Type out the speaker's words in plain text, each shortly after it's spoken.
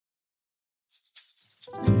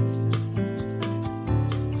Hey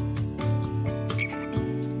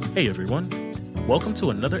everyone, welcome to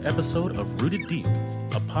another episode of Rooted Deep,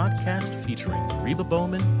 a podcast featuring Reba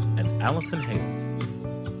Bowman and Allison Hale.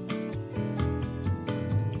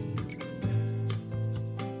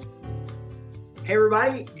 Hey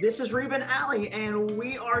everybody, this is Reba and Allison, and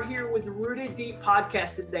we are here with Rooted Deep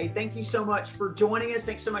podcast today. Thank you so much for joining us.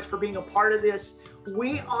 Thanks so much for being a part of this.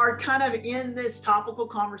 We are kind of in this topical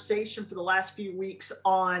conversation for the last few weeks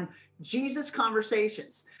on Jesus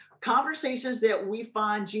conversations that we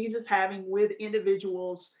find Jesus having with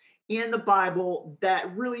individuals in the Bible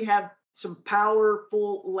that really have some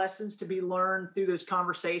powerful lessons to be learned through those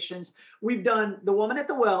conversations. We've done the woman at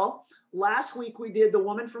the well. Last week, we did the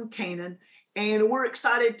woman from Canaan. And we're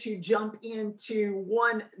excited to jump into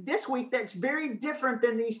one this week that's very different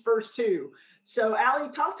than these first two. So, Allie,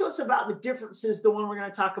 talk to us about the differences, the one we're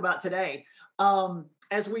going to talk about today,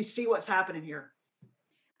 as we see what's happening here.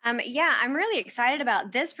 I'm really excited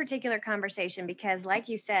about this particular conversation because, like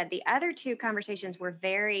you said, the other two conversations were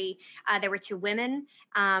very, there were two women.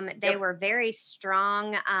 They were very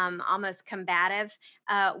strong, almost combative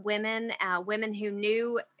women who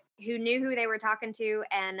knew who they were talking to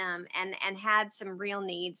and had some real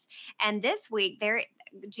needs. And this week,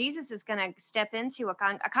 Jesus is going to step into a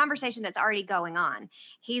conversation that's already going on.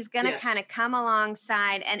 He's going to kind of come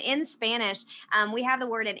alongside, and in Spanish, we have the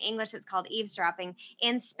word in English that's called eavesdropping.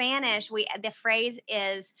 In Spanish, the phrase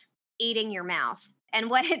is eating your mouth. And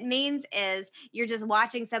what it means is you're just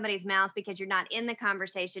watching somebody's mouth because you're not in the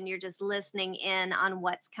conversation. You're just listening in on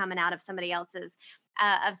what's coming out of somebody else's.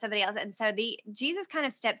 And so Jesus kind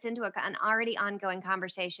of steps into an already ongoing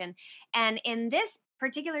conversation. And in this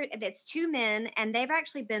particular, it's two men, and they've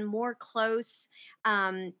actually been more close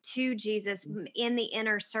to Jesus in the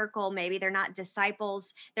inner circle. Maybe they're not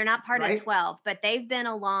disciples, they're not part of the 12, but they've been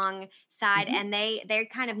alongside, and they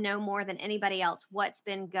kind of know more than anybody else what's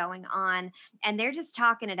been going on, and they're just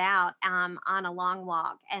talking it out on a long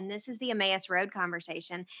walk. And this is the Emmaus Road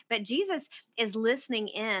conversation, but Jesus is listening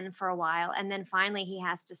in for a while, and then finally he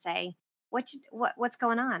has to say, what's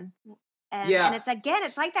going on? And it's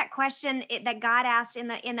like that question that God asked in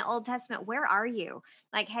the Old Testament, where are you?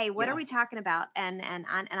 Like, hey, what are we talking about? And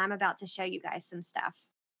I'm about to show you guys some stuff.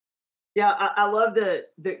 Yeah, I love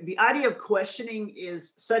the idea of questioning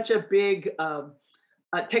is such a big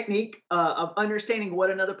technique of understanding what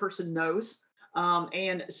another person knows.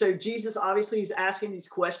 And so Jesus obviously is asking these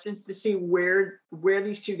questions to see where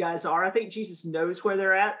these two guys are. I think Jesus knows where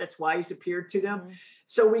they're at. That's why he's appeared to them. Mm-hmm.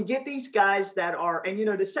 So we get these guys that are, and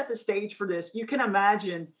to set the stage for this, you can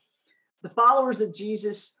imagine the followers of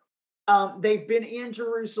Jesus. They've been in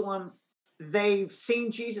Jerusalem. They've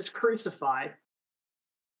seen Jesus crucified.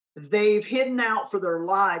 They've hidden out for their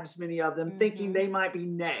lives, many of them, thinking they might be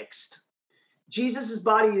next. Jesus's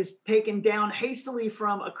body is taken down hastily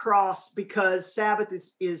from a cross because Sabbath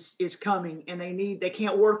is coming, and they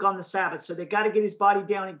can't work on the Sabbath. So they got to get his body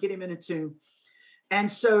down and get him in a tomb.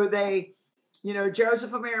 And so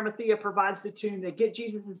Joseph of Arimathea provides the tomb. They get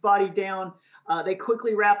Jesus's body down. They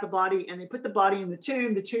quickly wrap the body and they put the body in the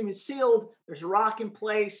tomb. The tomb is sealed. There's a rock in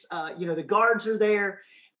place. The guards are there,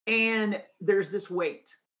 and there's this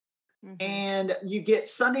wait. Mm-hmm. And you get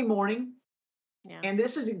Sunday morning. Yeah. And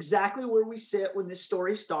this is exactly where we sit when this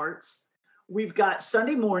story starts. We've got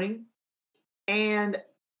Sunday morning, and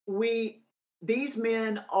these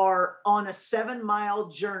men are on a 7-mile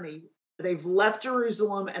journey. They've left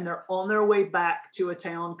Jerusalem and they're on their way back to a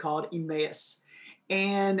town called Emmaus.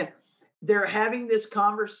 And they're having this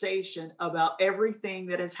conversation about everything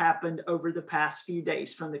that has happened over the past few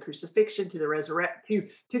days, from the crucifixion to the resurrection,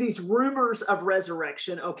 to these rumors of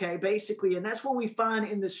resurrection, okay, basically. And that's what we find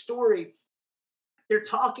in the story. They're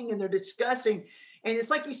talking and they're discussing. And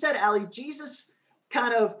it's like you said, Allie, Jesus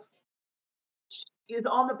kind of is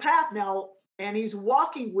on the path now, and he's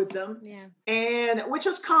walking with them, and which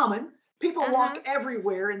was common. People walk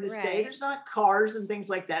everywhere in this day. There's not cars and things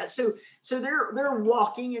like that. So they're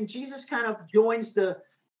walking, and Jesus kind of joins the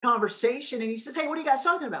conversation, and he says, "Hey, what are you guys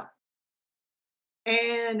talking about?"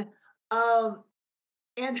 And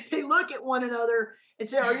they look at one another and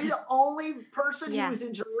say, "Are you the only person who was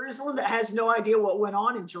in Jerusalem that has no idea what went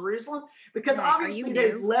on in Jerusalem?" Because obviously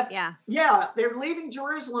they've left. Yeah, they're leaving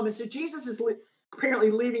Jerusalem, and so Jesus is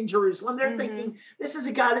apparently leaving Jerusalem. They're thinking this is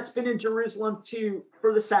a guy that's been in Jerusalem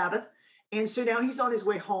for the Sabbath. And so now he's on his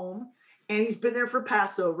way home, and he's been there for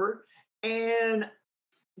Passover. And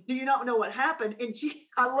do you not know what happened? And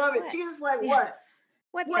I love it. Jesus is like, what?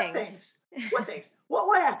 What things? What things?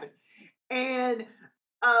 What happened? And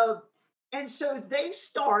so they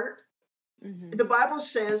start, the Bible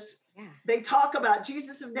says, they talk about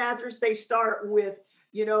Jesus of Nazareth. They start with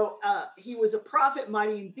he was a prophet,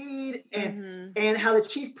 mighty indeed, Mm-hmm. and how the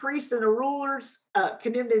chief priests and the rulers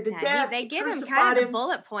condemned him to death. They give him crucified kind of the him.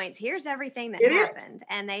 bullet points. Here's everything that It is. happened,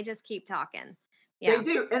 and they just keep talking. They Yeah.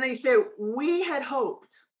 do, and they say, "We had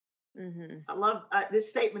hoped." Mm-hmm. I love this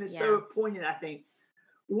statement is Yeah. so poignant. I think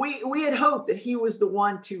we had hoped that he was the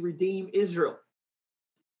one to redeem Israel.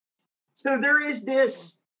 So there is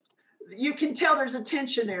this. You can tell there's a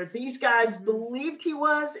tension there. These guys believed he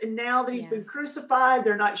was, and now that he's been crucified,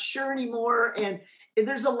 they're not sure anymore. And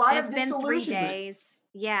there's a lot of disillusionment. It's been 3 days.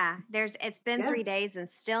 Yeah, it's been 3 days and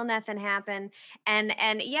still nothing happened. And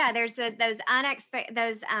there's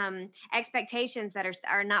those expectations that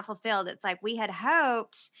are not fulfilled. It's like we had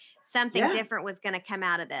hoped something different was going to come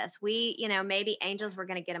out of this. We, maybe angels were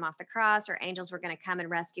going to get him off the cross, or angels were going to come and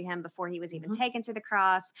rescue him before he was even taken to the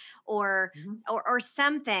cross, or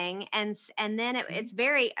something. And then it's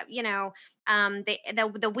very, we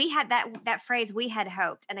had that phrase, we had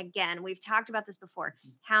hoped. And again, we've talked about this before.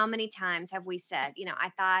 How many times have we said,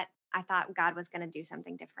 I thought God was going to do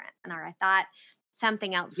something different, or I thought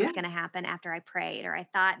something else was going to happen after I prayed, or I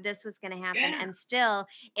thought this was going to happen. And still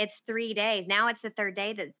it's 3 days. Now it's the third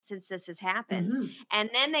day that since this has happened. And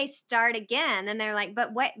then they start again, and they're like,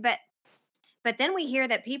 but then we hear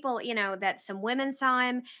that people, that some women saw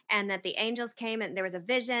him, and that the angels came, and there was a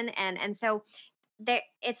vision. And so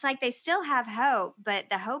it's like they still have hope, but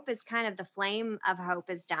the hope is kind of, the flame of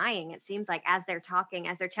hope is dying. It seems like as they're talking,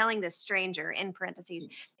 as they're telling this stranger, in parentheses,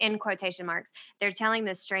 in quotation marks, they're telling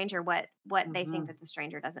this stranger what they think that the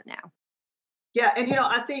stranger doesn't know. Yeah. And,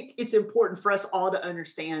 I think it's important for us all to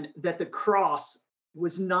understand that the cross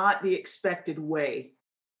was not the expected way.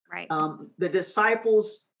 Right. The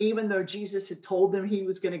disciples, even though Jesus had told them he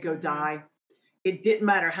was going to go die, it didn't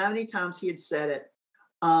matter how many times he had said it.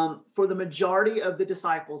 For the majority of the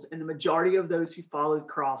disciples and the majority of those who followed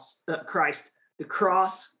Christ, the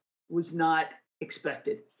cross was not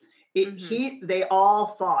expected. They all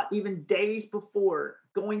thought, even days before,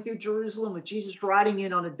 going through Jerusalem with Jesus riding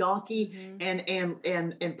in on a donkey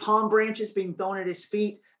and palm branches being thrown at his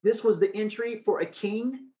feet, this was the entry for a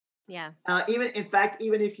king. Yeah. Even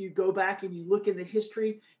if you go back and you look in the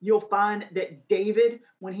history, you'll find that David,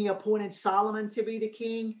 when he appointed Solomon to be the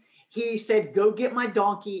king, he said, "Go get my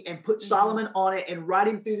donkey and put Solomon on it and ride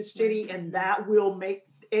him through the city, and that will make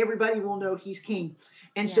everybody will know he's king."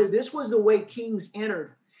 And so this was the way kings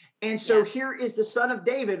entered. And so here is the son of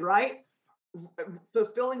David, right?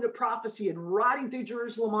 Fulfilling the prophecy and riding through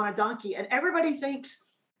Jerusalem on a donkey. And everybody thinks,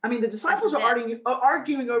 the disciples are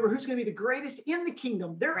arguing over who's going to be the greatest in the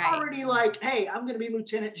kingdom. They're already like, "Hey, I'm going to be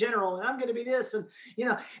lieutenant general, and I'm going to be this." And,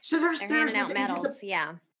 so there's this medals.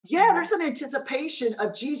 there's an anticipation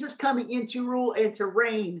of Jesus coming in to rule and to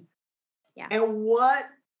reign. Yeah. And what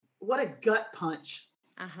a gut punch.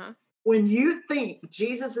 When you think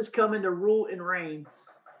Jesus is coming to rule and reign,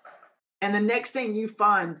 and the next thing you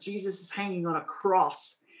find, Jesus is hanging on a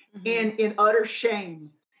cross and in utter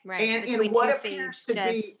shame. Right. And in what appears to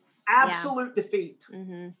be absolute defeat.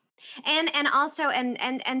 And also,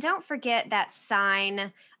 and don't forget that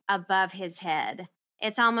sign above his head.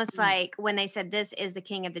 It's almost like when they said, "This is the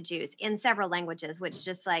King of the Jews," in several languages, which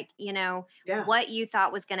just like, what you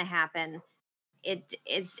thought was going to happen,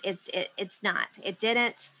 it's not. It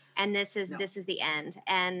didn't, and this is the end.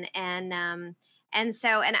 And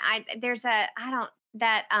so there's that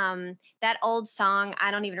old song,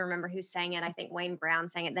 I don't even remember who sang it. I think Wayne Brown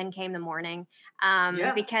sang it, "Then Came the Morning."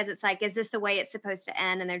 Because it's like, is this the way it's supposed to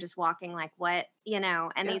end? And they're just walking like, what,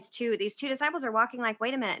 and these two disciples are walking like,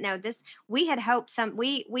 wait a minute. No, we had hoped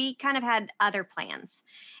we kind of had other plans.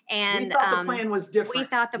 And we thought the plan was different. We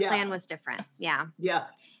thought the plan was different. Yeah. Yeah.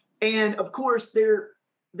 And of course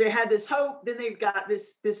they had this hope. Then they've got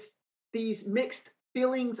these mixed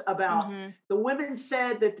feelings about the women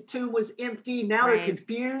said that the tomb was empty. Now they're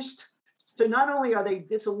confused. So not only are they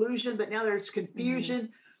disillusioned, but now there's confusion,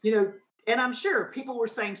 and I'm sure people were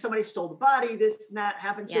saying somebody stole the body, this and that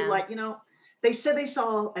happened. So they said they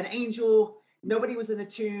saw an angel. Nobody was in the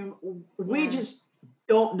tomb. We just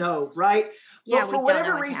don't know. Right. Yeah, but for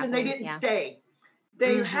whatever reason, they didn't stay.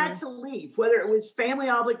 They had to leave, whether it was family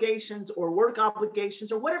obligations or work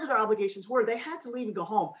obligations or whatever their obligations were. They had to leave and go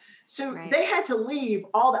home. So they had to leave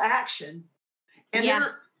all the action, and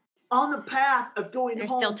they're on the path of going home.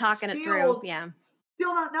 They're still talking it through. Yeah.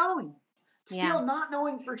 Still not knowing. Still not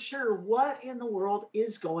knowing for sure what in the world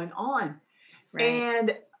is going on. Right.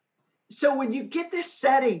 And so when you get this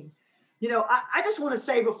setting, I just want to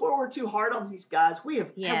say, before we're too hard on these guys,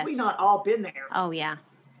 have we not all been there? Oh, yeah.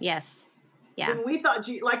 Yes. Yeah. When we thought,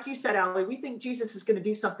 like you said, Allie, we think Jesus is going to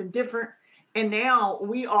do something different. And now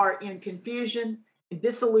we are in confusion and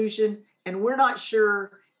disillusion and we're not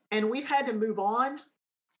sure, and we've had to move on.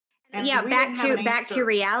 And yeah, we back didn't have an to answer.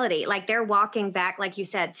 reality. Like they're walking back, like you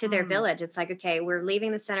said, to their village. It's like, okay, we're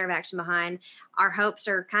leaving the center of action behind. Our hopes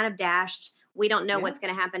are kind of dashed. We don't know what's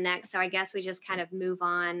going to happen next. So I guess we just kind of move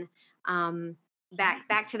on,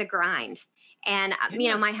 back to the grind. And you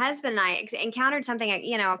know, my husband and I encountered something,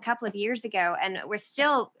 you know, a couple of years ago, and we're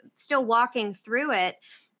still walking through it.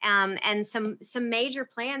 And some major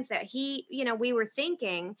plans that you know, we were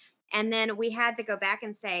thinking, and then we had to go back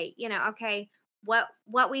and say, you know, okay,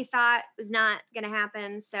 what we thought was not going to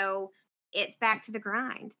happen. So it's back to the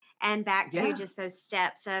grind and back to just those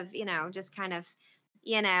steps of, you know, just kind of,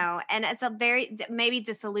 you know, and it's a very maybe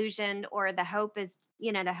disillusioned, or the hope is,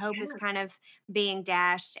 you know, the hope is kind of being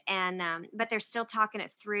dashed, and but they're still talking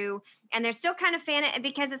it through, and they're still kind of fanning,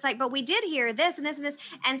 because it's like, but we did hear this and this and this,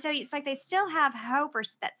 and so it's like they still have hope, or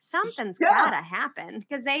that something's gotta happen,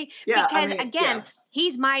 because again,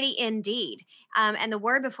 he's mighty indeed, and the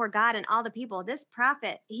word before God and all the people, this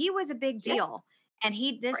prophet, he was a big deal, and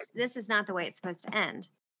this is not the way it's supposed to end.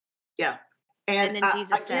 And then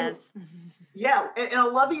Jesus says, and I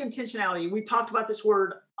love the intentionality. We talked about this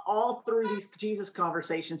word all through these Jesus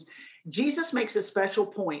conversations. Jesus makes a special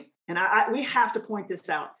point, and we have to point this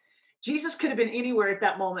out. Jesus could have been anywhere at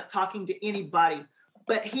that moment talking to anybody,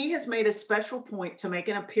 but he has made a special point to make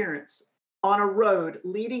an appearance on a road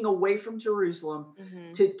leading away from Jerusalem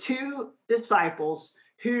to two disciples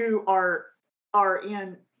who are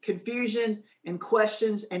in confusion and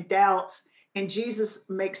questions and doubts. And Jesus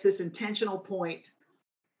makes this intentional point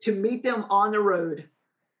to meet them on the road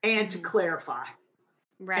and to clarify.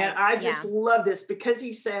 Right. And I just love this, because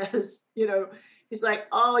he says, you know, he's like,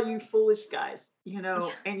 oh, you foolish guys, you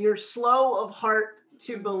know, and you're slow of heart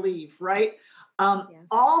to believe, right?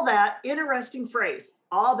 All that, interesting phrase,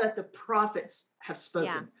 all that the prophets have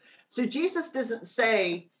spoken. So Jesus doesn't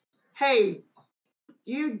say, hey,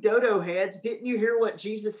 you dodo heads, didn't you hear what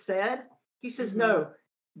Jesus said? He says, no.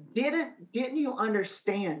 Didn't you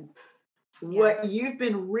understand what you've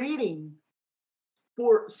been reading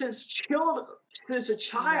since a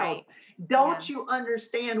child? Right. Don't you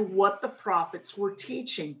understand what the prophets were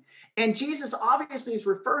teaching? And Jesus obviously is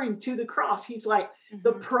referring to the cross. He's like,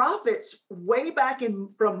 the prophets way back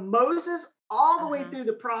from Moses all the way through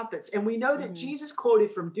the prophets. And we know that Jesus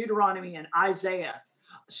quoted from Deuteronomy and Isaiah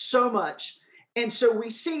so much. And so we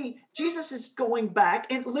see Jesus is going back,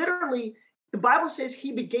 and literally the Bible says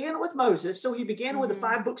he began with Moses. So he began with the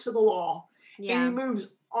 5 books of the law, and he moves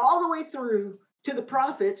all the way through to the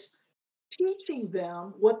prophets, teaching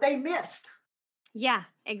them what they missed. Yeah,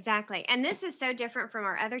 exactly. And this is so different from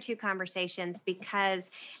our other two conversations,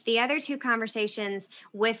 because the other two conversations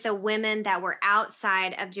with the women that were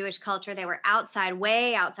outside of Jewish culture, they were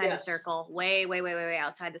way outside the circle, way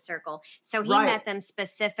outside the circle. So he met them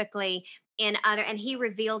specifically and he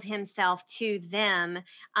revealed himself to them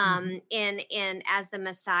in as the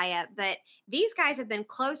Messiah. But these guys have been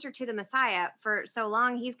closer to the Messiah for so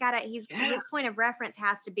long. His point of reference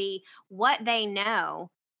has to be what they know,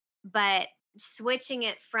 but switching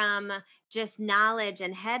it from just knowledge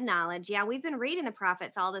and head knowledge. Yeah, we've been reading the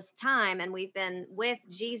prophets all this time, and we've been with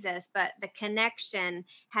Jesus, but the connection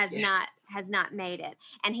has not made it.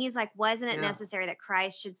 And he's like, wasn't it necessary that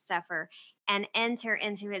Christ should suffer and enter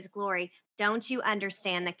into his glory? Don't you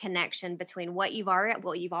understand the connection between what you've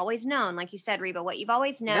always known, like you said, Reba, what you've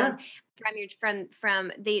always known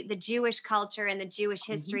from the Jewish culture and the Jewish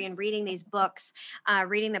history, and reading these books,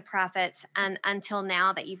 reading the prophets, and until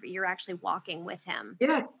now that you're actually walking with him.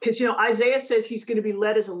 Yeah, because Isaiah says he's going to be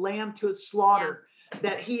led as a lamb to a slaughter.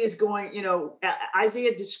 That he is going,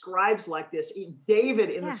 Isaiah describes like this. David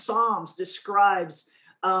in the Psalms describes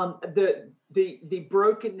the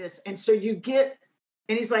brokenness, and so you get,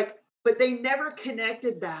 and he's like, but they never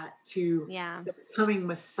connected that to the coming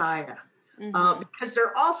Messiah, because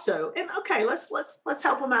they're also, and okay, let's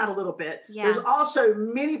help them out a little bit. There's also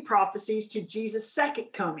many prophecies to Jesus' second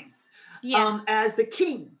coming, as the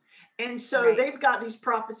King, and so they've got these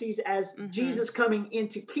prophecies as Jesus coming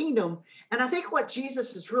into kingdom. And I think what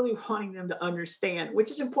Jesus is really wanting them to understand, which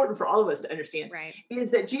is important for all of us to understand, is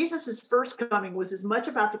that Jesus's first coming was as much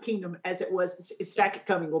about the kingdom as it was his second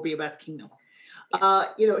coming will be about the kingdom.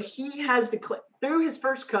 He has declared through his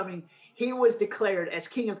first coming, he was declared as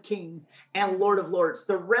King of Kings and Lord of Lords.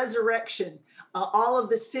 The resurrection, all of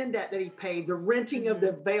the sin debt that he paid, the renting of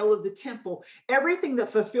the veil of the temple, everything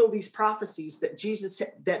that fulfilled these prophecies that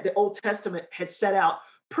that the Old Testament had set out,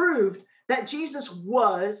 proved that Jesus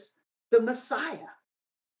was the Messiah.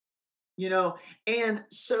 And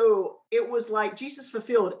so it was like Jesus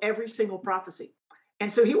fulfilled every single prophecy.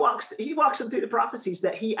 And so he walks them through the prophecies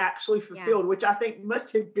that he actually fulfilled, which I think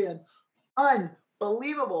must have been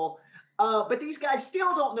unbelievable. But these guys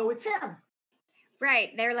still don't know it's him.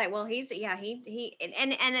 Right. They're like, well, and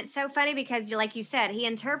it's so funny because like you said, he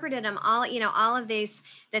interpreted them all, all of the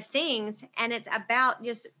things, and it's about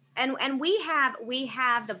just, and we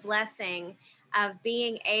have the blessing of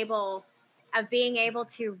being able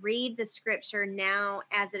to read the scripture now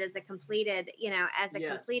as it is a completed,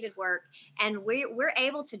 completed work. And we're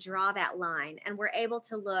able to draw that line, and we're able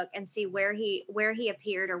to look and see where he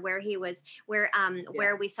appeared, or where he was, where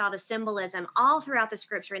we saw the symbolism all throughout the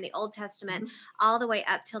scripture in the Old Testament, all the way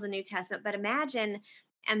up till the New Testament. But imagine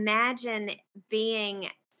being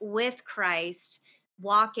with Christ,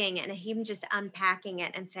 walking, and him just unpacking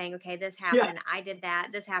it and saying, okay, this happened, I did that,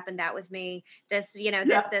 this happened, that was me, this,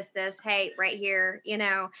 this, hey, right here,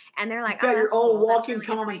 and they're like, oh, your own cool. walking really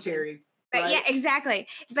commentary. But right? Yeah, exactly.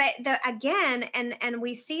 But again, and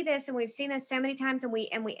we see this, and we've seen this so many times, and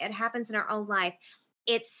it happens in our own life.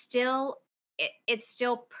 It's still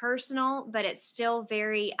personal, but it's still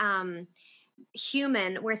very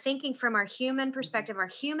human. We're thinking from our human perspective, our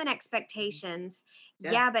human expectations.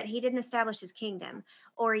 Yeah, but he didn't establish his kingdom.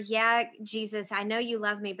 Or, yeah, Jesus, I know you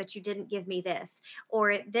love me, but you didn't give me this,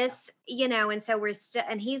 or this, and so we're still,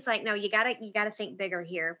 and he's like, no, you gotta think bigger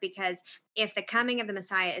here, because if the coming of the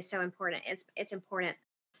Messiah is so important, it's important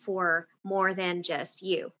for more than just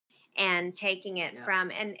you. And taking it from,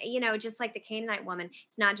 and just like the Canaanite woman,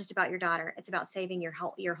 it's not just about your daughter, it's about saving your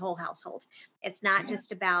whole household. It's not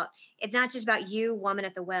just about you, woman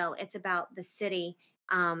at the well. It's about the city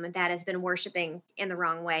that has been worshiping in the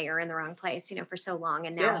wrong way, or in the wrong place, for so long.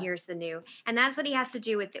 And now here's the new, and that's what he has to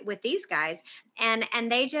do with these guys. And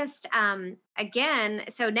they just, again,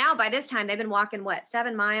 so now by this time they've been walking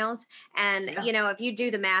 7 miles. And, if you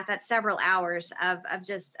do the math, that's several hours of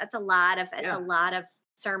just, that's a lot of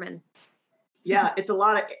sermon. It's a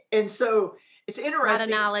lot of, and so it's interesting. A lot of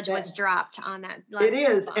knowledge was dropped on that. It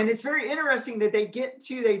is. And it's very interesting that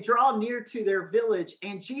they draw near to their village,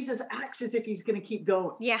 and Jesus acts as if he's going to keep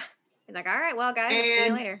going. Yeah. He's like, all right, well, guys, I'll see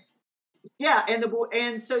you later. Yeah.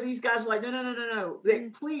 And so these guys are like, no.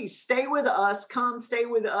 Please stay with us. Come stay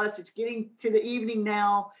with us. It's getting to the evening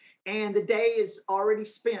now, and the day is already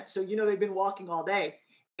spent. So, they've been walking all day.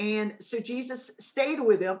 And so Jesus stayed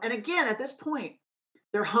with them. And again, at this point,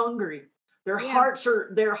 they're hungry. Their hearts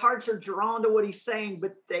are drawn to what he's saying,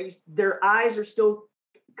 but their eyes are still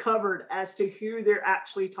covered as to who they're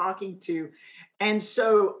actually talking to. And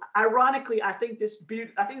so, ironically, I think this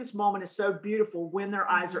moment is so beautiful when their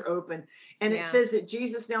eyes are open. And it says that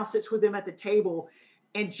Jesus now sits with them at the table,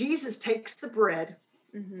 and Jesus takes the bread,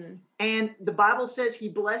 and the Bible says he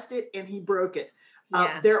blessed it and he broke it.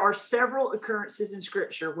 There are several occurrences in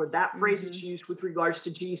scripture where that phrase is used with regards to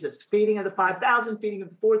Jesus. Feeding of the 5,000, feeding of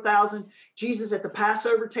the 4,000, Jesus at the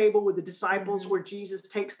Passover table with the disciples, where Jesus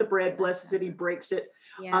takes the bread, blesses it, he breaks it.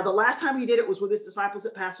 The last time he did it was with his disciples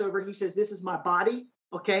at Passover. He says, this is my body,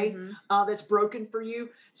 that's broken for you.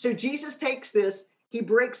 So Jesus takes this, he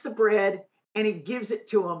breaks the bread, and he gives it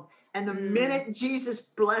to them. And the minute Jesus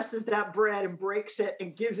blesses that bread and breaks it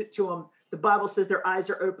and gives it to them, the Bible says their eyes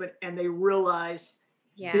are open and they realize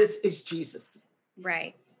this is Jesus.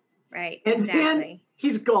 Right. And exactly. Then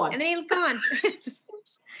he's gone. And then he's gone.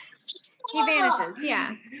 He vanishes.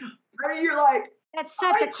 Yeah. I mean, you're like, that's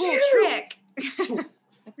such a cool trick.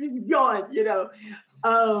 He's gone,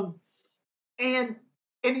 and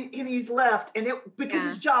he's left, and because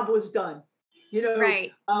his job was done,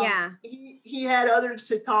 Right. He had others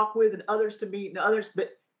to talk with and others to meet and others,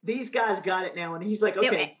 but these guys got it now, and he's like,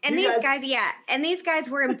 okay. And these guys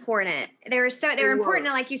were important. They were important,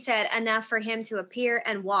 like you said, enough for him to appear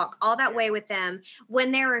and walk all that way with them,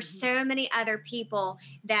 when there were so many other people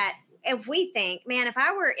that, if we think, man, if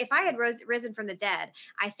I had risen from the dead,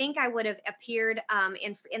 I think I would have appeared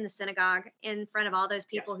in the synagogue in front of all those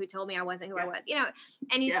people who told me I wasn't who I was,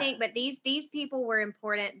 and you think, but these people were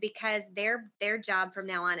important because their job from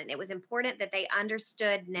now on, and it was important that they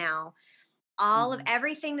understood now all of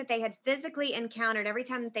everything that they had physically encountered, every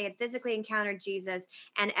time that they had physically encountered Jesus,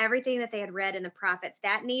 and everything that they had read in the prophets,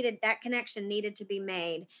 that connection needed to be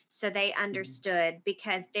made, so they understood,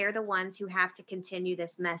 because they're the ones who have to continue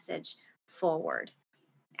this message forward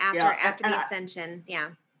after the ascension.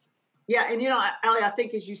 And Allie, I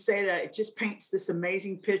think as you say that, it just paints this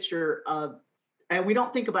amazing picture of, and we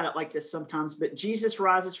don't think about it like this sometimes, but Jesus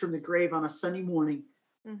rises from the grave on a Sunday morning.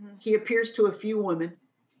 He appears to a few women.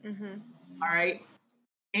 All right.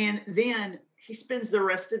 And then he spends the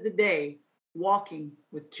rest of the day walking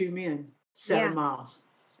with 2 men, 7 miles,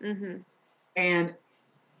 and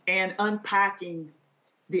unpacking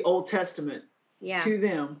the Old Testament to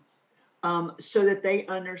them, so that they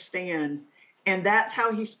understand. And that's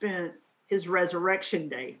how he spent his resurrection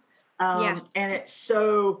day. Yeah. And it's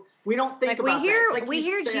so, we don't think about that. It's like we you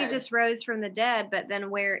hear said. Jesus rose from the dead, but then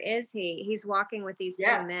where is he? He's walking with these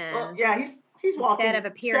two men. Well, yeah, he's walking instead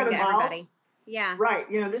of appearing 7 to miles. everybody. Yeah. Right.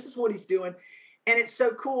 This is what he's doing. And it's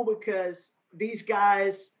so cool because these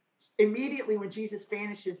guys, immediately when Jesus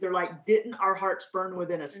vanishes, they're like, didn't our hearts burn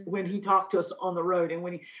within us when he talked to us on the road? And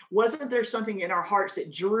when wasn't there something in our hearts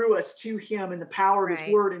that drew us to him and the power of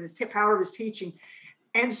his word and his power of his teaching?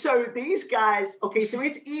 And so these guys, okay, so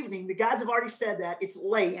it's evening. The guys have already said that. It's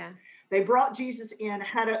late. Yeah. They brought Jesus in,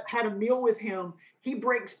 had a meal with him. He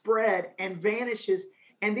breaks bread and vanishes.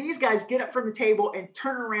 And these guys get up from the table and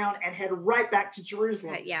turn around and head right back to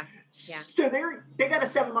Jerusalem. Yeah. So they got a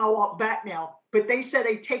 7-mile walk back now, but they said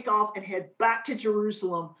they take off and head back to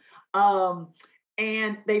Jerusalem.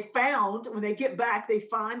 And they found, when they get back, they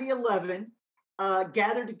find the 11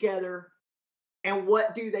 gathered together. And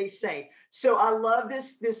what do they say? So I love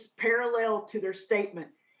this parallel to their statement.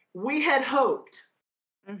 We had hoped.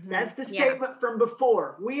 Mm-hmm. That's the statement from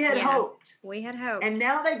before. We had hoped. We had hoped. And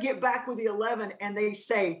now they get back with the 11 and they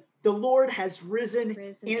say, the Lord has risen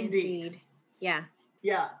indeed. Yeah.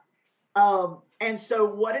 Yeah. And so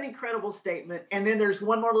what an incredible statement. And then there's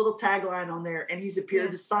one more little tagline on there, and he's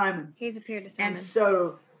appeared to Simon. He's appeared to Simon. And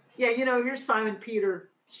so, here's Simon Peter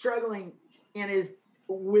struggling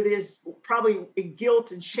with his probably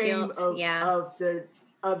guilt and shame of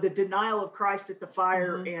the denial of Christ at the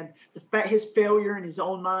fire and his failure in his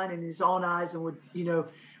own mind and his own eyes, and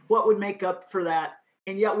what would make up for that.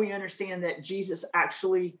 And yet we understand that Jesus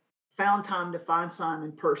actually found time to find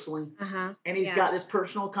Simon personally. And he's got this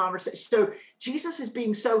personal conversation. So Jesus is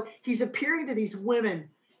he's appearing to these women,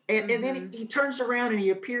 and then he turns around and he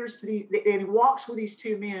appears to and he walks with these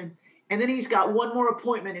two men. And then he's got one more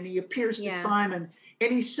appointment and he appears to Simon.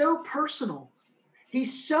 And he's so personal.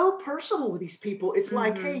 He's so personal with these people. It's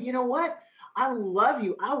like, hey, you know what? I love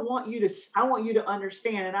you. I want you to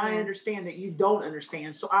understand. And I understand that you don't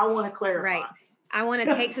understand. So I want to clarify. Right. I want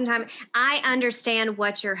to take some time. I understand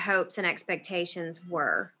what your hopes and expectations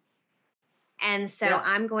were. And so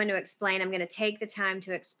I'm going to explain. I'm going to take the time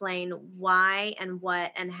to explain why and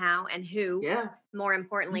what and how and who. Yeah. More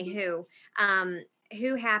importantly,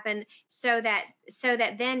 who happened, so that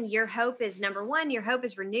then your hope is, number one, your hope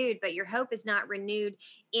is renewed, but your hope is not renewed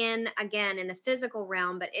in the physical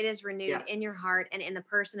realm, but it is renewed in your heart and in the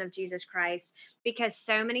person of Jesus Christ. Because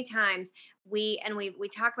so many times we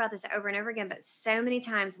talk about this over and over again, but so many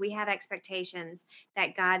times we have expectations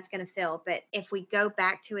that God's going to fill. But if we go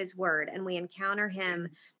back to his word and we encounter him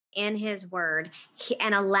in his word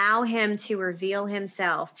and allow him to reveal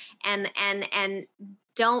himself and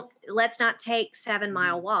let's not take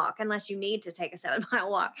 7-mile walk unless you need to take a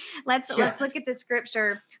 7-mile walk. Let's look at the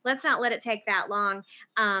scripture. Let's not let it take that long.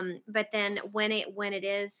 But then when it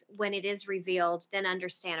is revealed, then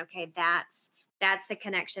understand, okay, that's the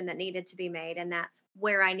connection that needed to be made. And that's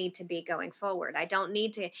where I need to be going forward. I don't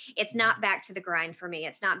need to, it's not back to the grind for me.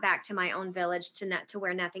 It's not back to my own village to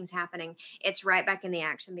where nothing's happening. It's right back in the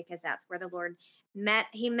action, because that's where the Lord met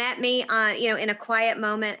me on, in a quiet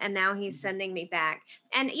moment, and now he's sending me back.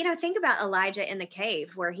 And, think about Elijah in the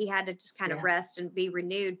cave, where he had to just kind of rest and be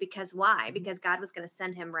renewed. Because why? Because God was going to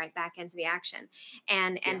send him right back into the action.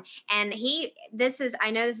 And I know this is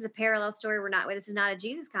a parallel story. This is not a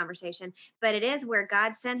Jesus conversation, but it is where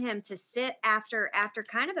God sent him to sit after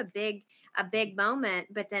kind of a big moment.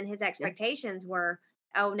 But then his expectations were,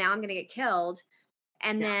 oh, now I'm going to get killed.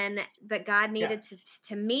 And but God needed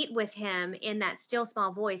to meet with him in that still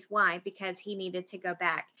small voice. Why? Because he needed to go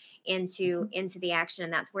back into the action.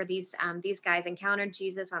 And that's where these guys encountered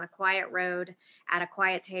Jesus on a quiet road at a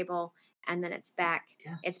quiet table. And then it's back.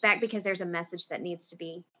 Yeah. It's back because there's a message that needs to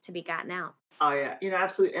be gotten out. Oh yeah.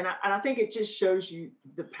 Absolutely. And I think it just shows you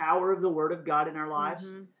the power of the word of God in our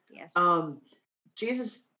lives. Mm-hmm. Yes.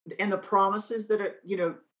 Jesus and the promises that are,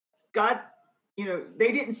 God,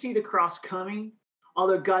 they didn't see the cross coming.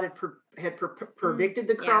 Although God had predicted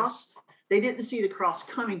the cross, they didn't see the cross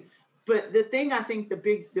coming. But the thing, I think the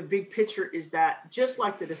big picture is that, just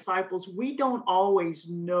like the disciples, we don't always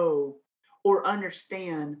know or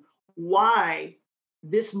understand why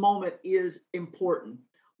this moment is important.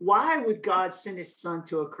 Why would God send his son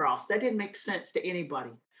to a cross? That didn't make sense to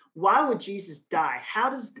anybody. Why would Jesus die?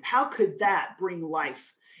 How could that bring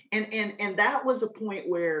life? And that was a point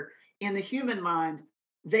where, in the human mind,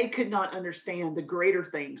 they could not understand the greater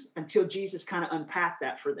things until Jesus kind of unpacked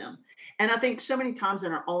that for them. And I think so many times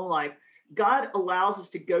in our own life, God allows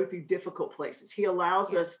us to go through difficult places. He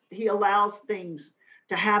allows things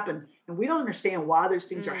to happen, and we don't understand why those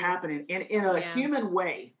things are happening. And in a human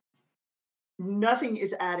way, nothing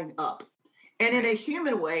is adding up. And in a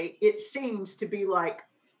human way, it seems to be like,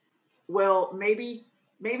 well, maybe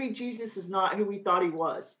Jesus is not who we thought he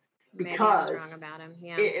was, Maybe I was because wrong about him.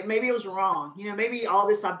 Yeah. maybe it was wrong. Maybe all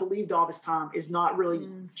this I believed all this time is not really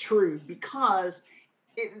true, because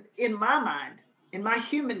in my mind, in my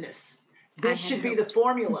humanness, this should be the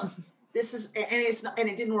formula. This is, and it's not, and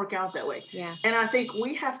it didn't work out that way. Yeah. And I think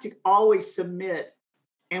we have to always submit,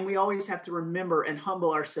 and we always have to remember and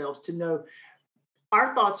humble ourselves to know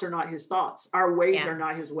our thoughts are not his thoughts. Our ways are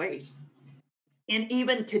not his ways. And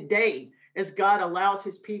even today, as God allows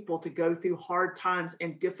his people to go through hard times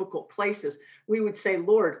and difficult places, we would say,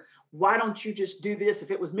 Lord, why don't you just do this?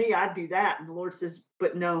 If it was me, I'd do that. And the Lord says,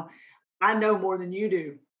 but no, I know more than you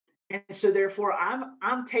do. And so therefore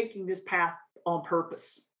I'm taking this path on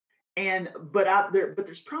purpose. But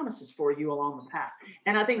there's promises for you along the path.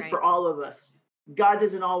 And I think for all of us, God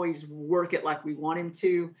doesn't always work it like we want him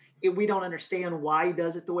to. We don't understand why he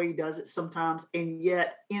does it the way he does it sometimes. And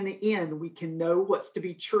yet in the end, we can know what's to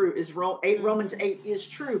be true is Romans 8 is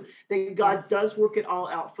true, that God does work it all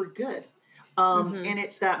out for good. And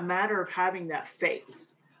it's that matter of having that faith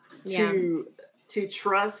to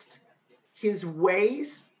trust his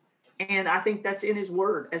ways. And I think that's in his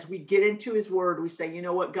word. As we get into his word, we say, you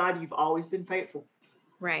know what, God, you've always been faithful.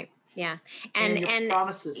 Right. Yeah. And your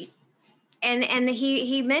promises. And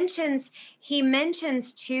he mentions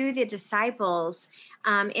to the disciples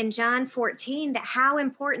in John 14 that how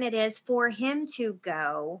important it is for him to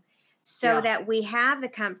go so that we have the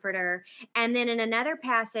comforter. And then in another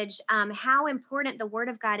passage, how important the word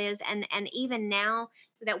of God is. And even now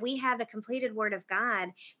that we have the completed word of God,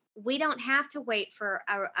 we don't have to wait for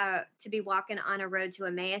to be walking on a road to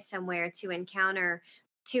Emmaus somewhere to encounter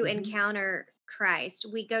Christ.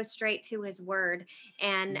 We go straight to his word,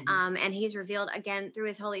 and he's revealed again through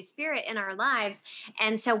his Holy Spirit in our lives.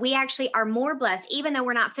 And so we actually are more blessed, even though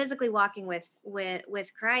we're not physically walking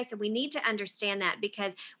with Christ. And we need to understand that,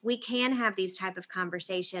 because we can have these type of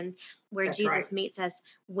conversations where Jesus meets us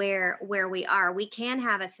where we are. We can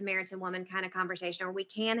have a Samaritan woman kind of conversation, or we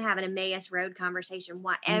can have an Emmaus Road conversation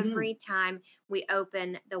every time we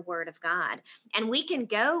open the word of God. And we can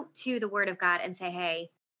go to the word of God and say,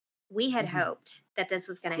 hey, we had hoped that this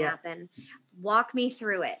was going to happen. Walk me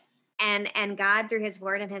through it. And God, through his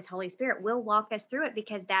word and his Holy Spirit, will walk us through it,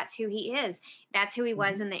 because that's who he is. That's who he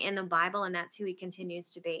was in the Bible, and that's who he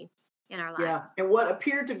continues to be in our lives. Yeah. And what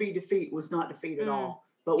appeared to be defeat was not defeat at all,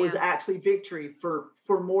 but was actually victory for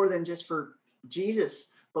more than just for Jesus,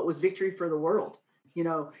 but was victory for the world,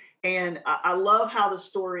 And I love how the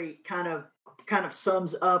story kind of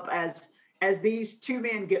sums up as these two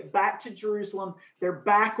men get back to Jerusalem. They're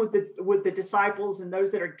back with the disciples and those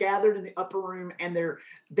that are gathered in the upper room, and they're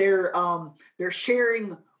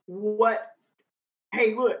sharing what,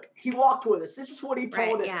 hey, look, he walked with us. This is what he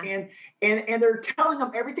told us. And they're telling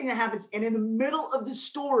them everything that happens. And in the middle of the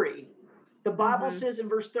story, the Bible says in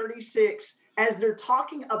verse 36, as they're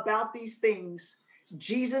talking about these things,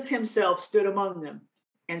 Jesus himself stood among them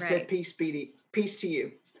and said, peace to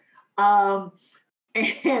you. And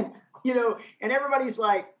everybody's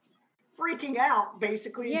like freaking out,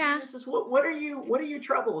 basically. And Jesus says, what are you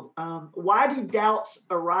troubled? Why do doubts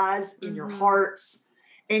arise in your hearts?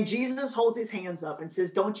 And Jesus holds his hands up and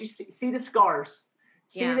says, don't you see the scars?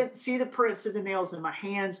 See the prints of the nails in my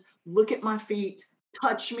hands. Look at my feet,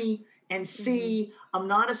 touch me and see. I'm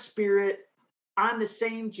not a spirit. I'm the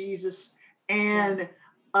same Jesus. And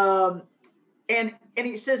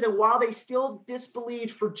he says, and while they still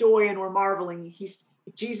disbelieved for joy and were marveling,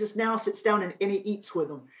 Jesus now sits down and he eats with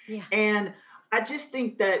them. Yeah. And I just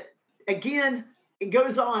think that, again, it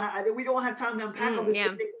goes on. We don't have time to unpack all this,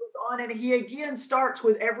 but it goes on. And he again starts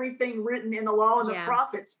with everything written in the law and the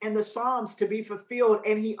prophets and the Psalms to be fulfilled.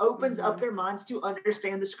 And he opens up their minds to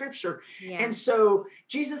understand the scripture. Yeah. And so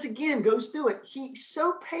Jesus again goes through it. He's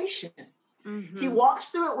so patient. He walks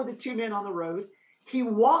through it with the two men on the road. He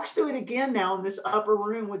walks through it again now in this upper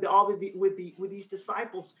room with these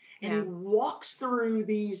disciples, and he walks through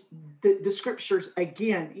the scriptures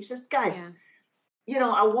again. He says, guys,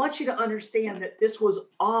 I want you to understand that this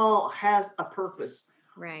all has a purpose.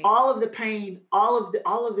 Right. All of the pain, all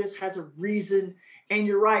of this has a reason. And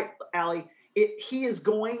you're right, Allie. He is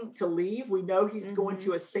going to leave. We know he's going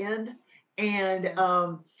to ascend, and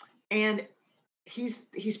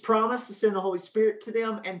he's promised to send the Holy Spirit to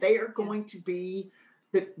them, and they are going to be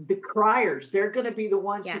the criers. They're going to be the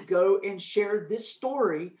ones who go and share this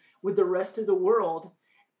story with the rest of the world.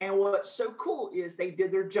 And what's so cool is they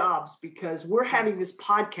did their jobs, because we're having this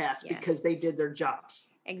podcast because they did their jobs.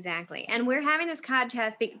 Exactly. And we're having this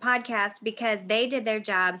podcast because they did their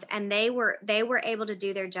jobs, and they were able to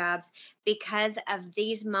do their jobs because of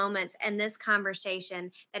these moments and this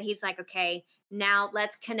conversation that he's like, okay, now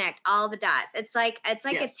let's connect all the dots. It's like a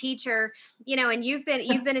Yes. teacher, and you've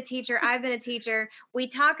been a teacher, I've been a teacher. We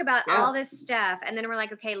talk about all this stuff, and then we're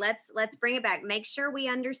like, okay, let's bring it back. Make sure we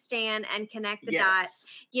understand and connect the dots,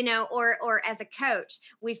 or as a coach,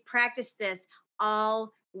 we've practiced this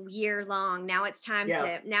all year long. Now it's time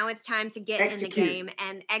to get in the game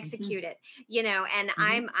and execute it, and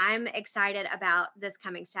I'm excited about this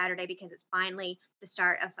coming Saturday because it's finally the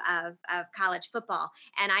start of college football.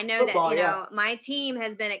 And I know that my team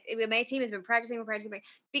has been practicing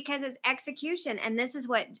because it's execution. And this is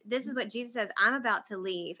what Jesus says: I'm about to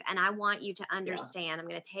leave, and I want you to understand. I'm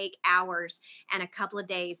going to take hours and a couple of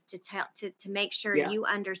days to make sure you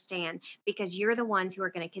understand, because you're the ones who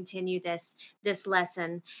are going to continue this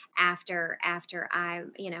lesson after I,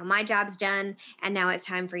 my job's done, and now it's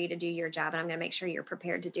time for you to do your job, and I'm going to make sure you're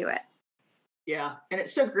prepared to do it. Yeah. And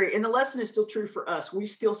it's so great. And the lesson is still true for us. We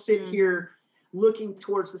still sit here looking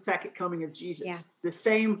towards the second coming of Jesus. Yeah. The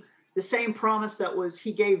same promise that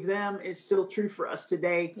he gave them is still true for us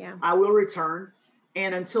today. Yeah. I will return.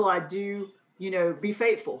 And until I do, be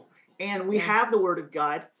faithful. And we have the word of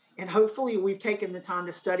God. And hopefully we've taken the time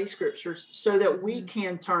to study scriptures so that we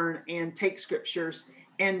can turn and take scriptures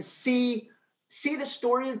and see the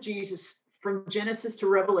story of Jesus from Genesis to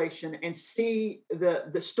Revelation, and see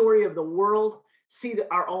the story of the world, see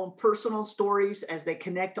our own personal stories as they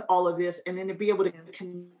connect to all of this, and then to be able to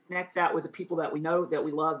connect that with the people that we know, that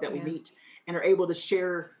we love, that we meet, and are able to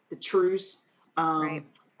share the truths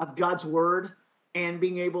of God's word, and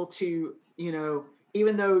being able to,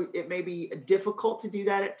 even though it may be difficult to do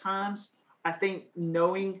that at times, I think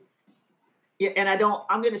knowing. Yeah, and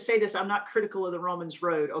I'm going to say this, I'm not critical of the Romans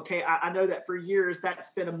Road, okay? I know that for years,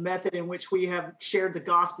 that's been a method in which we have shared the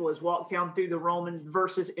gospel, is walk down through the Romans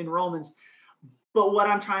verses in Romans. But what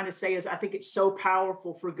I'm trying to say is I think it's so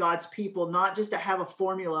powerful for God's people, not just to have a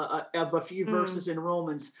formula of a few verses in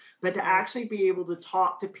Romans, but to actually be able to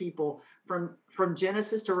talk to people from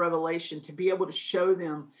Genesis to Revelation, to be able to show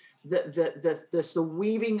them the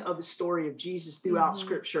weaving of the story of Jesus throughout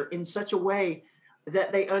Scripture in such a way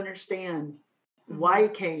that they understand why he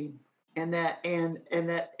came, and their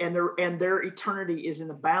eternity is in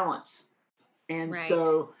the balance. And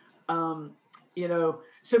so,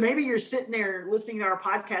 so maybe you're sitting there listening to our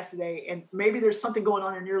podcast today, and maybe there's something going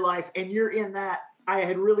on in your life, and you're in that I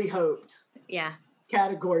had really hoped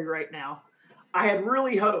category right now. I had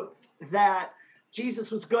really hoped that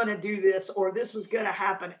Jesus was going to do this, or this was going to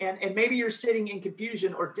happen. And maybe you're sitting in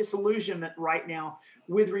confusion or disillusionment right now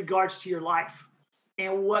with regards to your life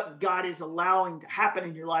and what God is allowing to happen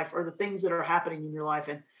in your life, or the things that are happening in your life.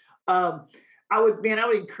 And I would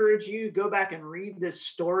encourage you to go back and read this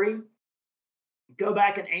story, go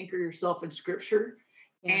back and anchor yourself in Scripture,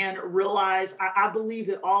 and realize, I believe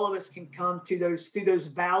that all of us can come to those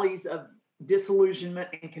valleys of disillusionment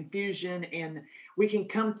and confusion, and we can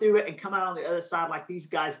come through it and come out on the other side like these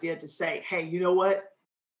guys did, to say, hey, you know what?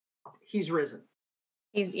 He's risen.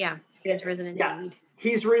 He is risen indeed. Yeah.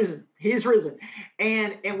 He's risen. He's risen.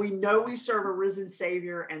 And we know we serve a risen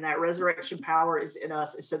Savior, and that resurrection power is in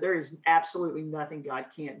us. And so there is absolutely nothing God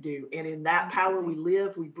can't do. And in that power we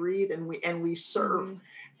live, we breathe, and we serve.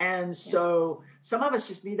 And so some of us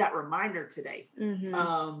just need that reminder today.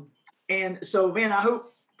 And so, man, I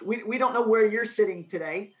hope we don't know where you're sitting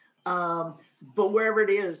today, but wherever it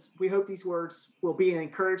is, we hope these words will be an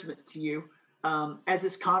encouragement to you as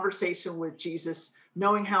this conversation with Jesus,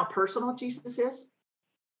 knowing how personal Jesus is.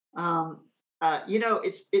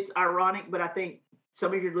 It's ironic, but I think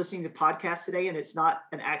some of you are listening to the podcast today, and it's not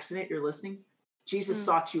an accident you're listening. Jesus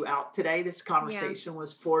sought you out today. This conversation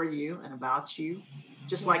was for you and about you,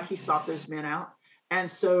 just like he sought those men out. And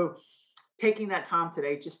so taking that time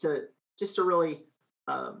today just to really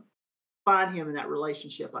find him in that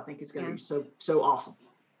relationship, I think is going to be so awesome.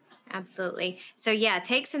 Absolutely. So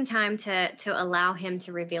take some time to allow him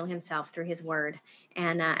to reveal himself through his word,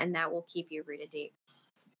 and that will keep you rooted deep.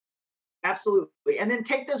 Absolutely. And then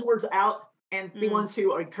take those words out and be ones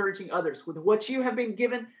who are encouraging others with what you have been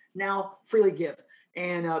given. Now freely give,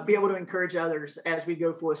 and be able to encourage others as we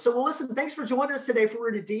go forward. So, well, listen, thanks for joining us today for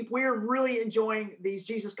Rooted Deep. We're really enjoying these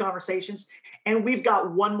Jesus conversations, and we've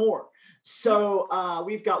got one more. So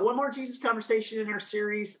we've got one more Jesus conversation in our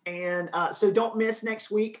series. And so don't miss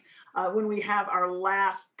next week when we have our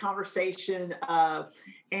last conversation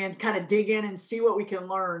and kind of dig in and see what we can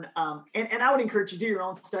learn. And I would encourage you to do your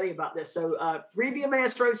own study about this. So read the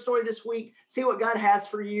Emmaus Road story this week, see what God has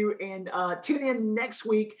for you, and tune in next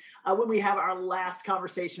week when we have our last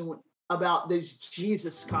conversation about those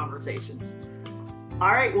Jesus conversations.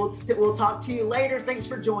 All right, we'll talk to you later. Thanks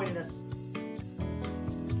for joining us.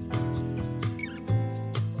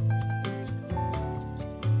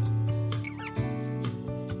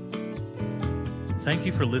 Thank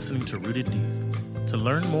you for listening to Rooted Deep. To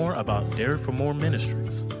learn more about Dare for More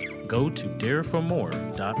Ministries, go to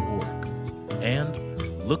dareformore.org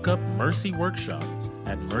and look up Mercy Workshop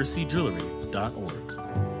at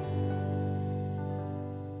mercyjewelry.org.